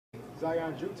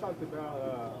Zion, Drew talked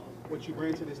about what you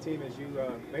bring to this team as you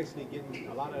basically getting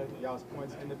a lot of y'all's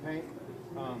points in the paint.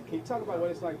 Can you talk about what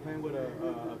it's like playing with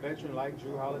a veteran like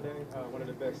Drew Holiday, one of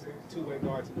the best two-way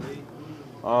guards in the league?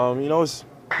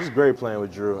 It's great playing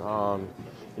with Drew.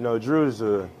 Drew's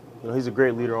he's a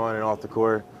great leader on and off the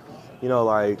court. How do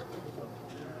I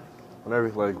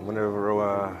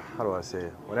say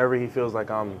it? Whenever he feels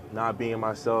like I'm not being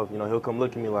myself, he'll come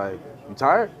look at me like, "You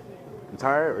tired? You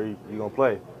tired, or you gonna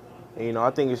play?" And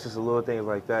I think it's just a little things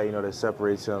like that, that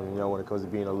separates him, when it comes to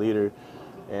being a leader.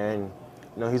 And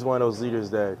he's one of those leaders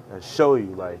that show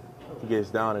you, like, he gets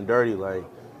down and dirty, like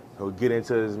he'll get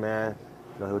into his man,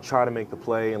 he'll try to make the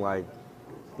play, and like,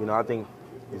 I think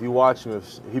if you watch him,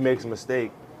 if he makes a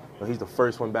mistake, he's the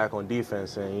first one back on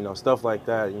defense, and stuff like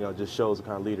that, just shows the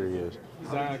kind of leader he is.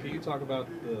 Zion, can you talk about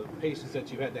the patience that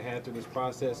you had to have through this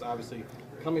process? Obviously,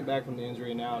 coming back from the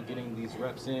injury and now getting these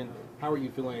reps in, how are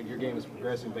you feeling like your game is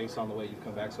progressing based on the way you've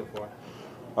come back so far?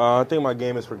 I think my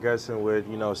game is progressing with,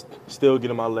 still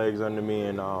getting my legs under me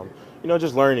and,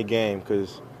 just learning the game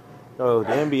because, the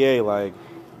NBA, like,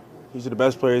 these are the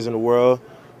best players in the world.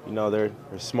 They're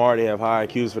smart, they have high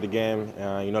IQs for the game,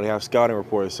 they have scouting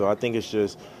reports. So I think it's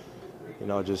just,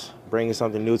 just bringing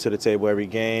something new to the table every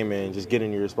game and just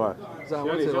getting your spot.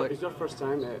 Zion, it's your first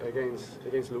time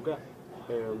against Luka.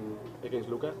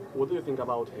 What do you think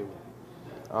about him?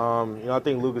 I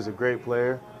think Luka's a great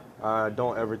player. I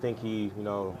don't ever think he,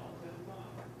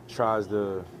 tries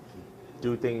to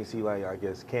do things he,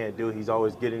 can't do. He's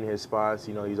always getting his spots.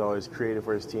 He's always creative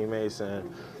for his teammates. And,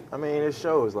 it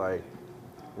shows,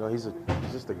 he's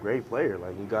just a great player.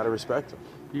 Like, you got to respect him.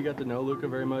 You got to know Luka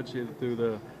very much either through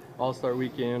the All-Star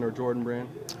Weekend or Jordan Brand?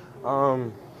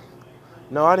 No,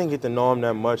 I didn't get to know him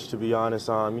that much, to be honest.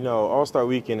 All-Star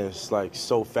Weekend is,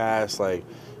 so fast. Like,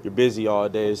 you're busy all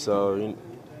day, so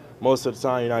most of the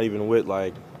time you're not even with,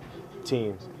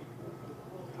 teams.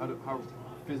 How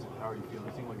physically, how are you feeling?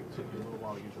 It seemed like it took you a little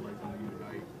while to get your legs under you.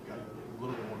 Now you got a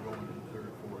little bit more going in the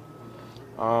third,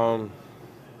 fourth.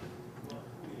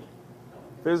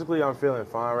 Physically, I'm feeling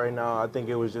fine right now. I think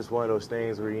it was just one of those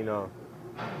things where,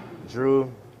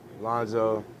 Drew,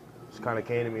 Lonzo just kind of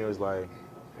came to me and was like,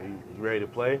 "Are you ready to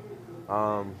play?"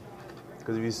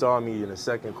 Because if you saw me in the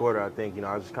second quarter, I think,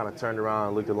 I just kind of turned around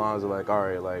and looked at Lonzo like, all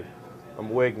right, I'm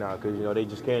awake now because, they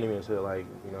just came to me and said,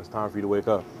 it's time for you to wake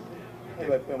up. How do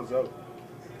you like playing with Zoe?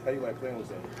 How do you like playing with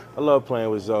Zoe? I love playing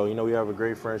with Zoe. We have a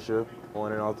great friendship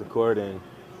on and off the court, and,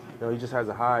 he just has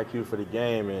a high IQ for the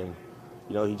game, and,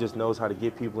 he just knows how to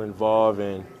get people involved,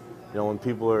 and, when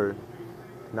people are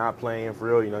not playing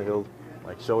for real, he'll,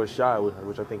 show his shot,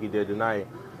 which I think he did tonight.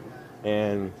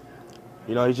 And,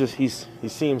 he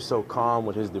seems so calm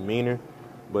with his demeanor,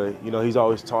 but, he's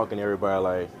always talking to everybody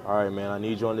like, all right, man, I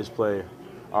need you on this play.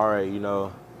 All right,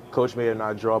 coach may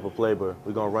not draw up a play, but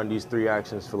we're going to run these 3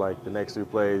 actions for, the next 3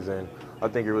 plays, and I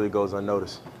think it really goes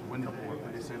unnoticed. When did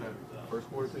they say that first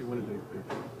quarter to you? When did they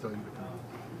tell you to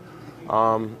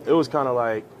come? It was kind of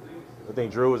I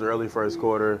think Drew was early first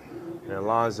quarter, and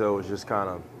Lonzo was just kind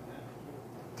of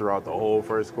throughout the whole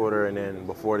first quarter and then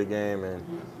before the game, and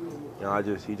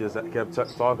he just kept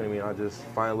talking to me, and I just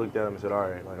finally looked at him and said, all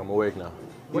right, I'm awake now.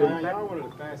 Y'all are one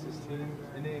of the fastest teams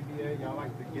in the NBA. Y'all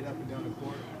like to get up and down the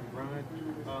court and run.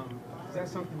 Is that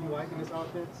something you like in this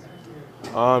offense?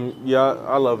 Yeah,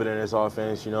 I love it in this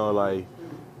offense. It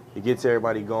gets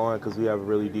everybody going because we have a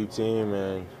really deep team,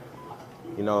 and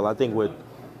I think with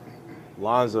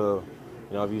Lonzo,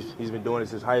 he's been doing it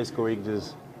since high school. He can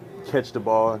just catch the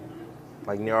ball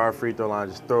near our free throw line,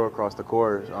 just throw across the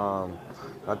court.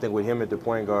 I think with him at the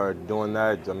point guard doing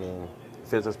that, it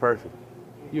fits us perfect.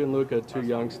 You and Luka, 2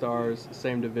 young stars,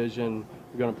 same division.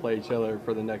 You're going to play each other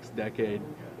for the next decade.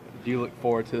 Do you look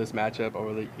forward to this matchup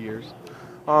over the years?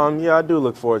 Yeah, I do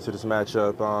look forward to this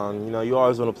matchup. You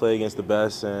always want to play against the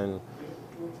best, and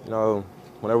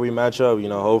whenever we match up,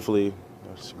 hopefully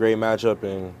it's a great matchup,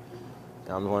 and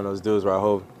I'm one of those dudes where I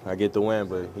hope I get the win,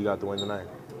 but he got the win tonight.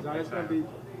 It's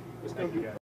going to be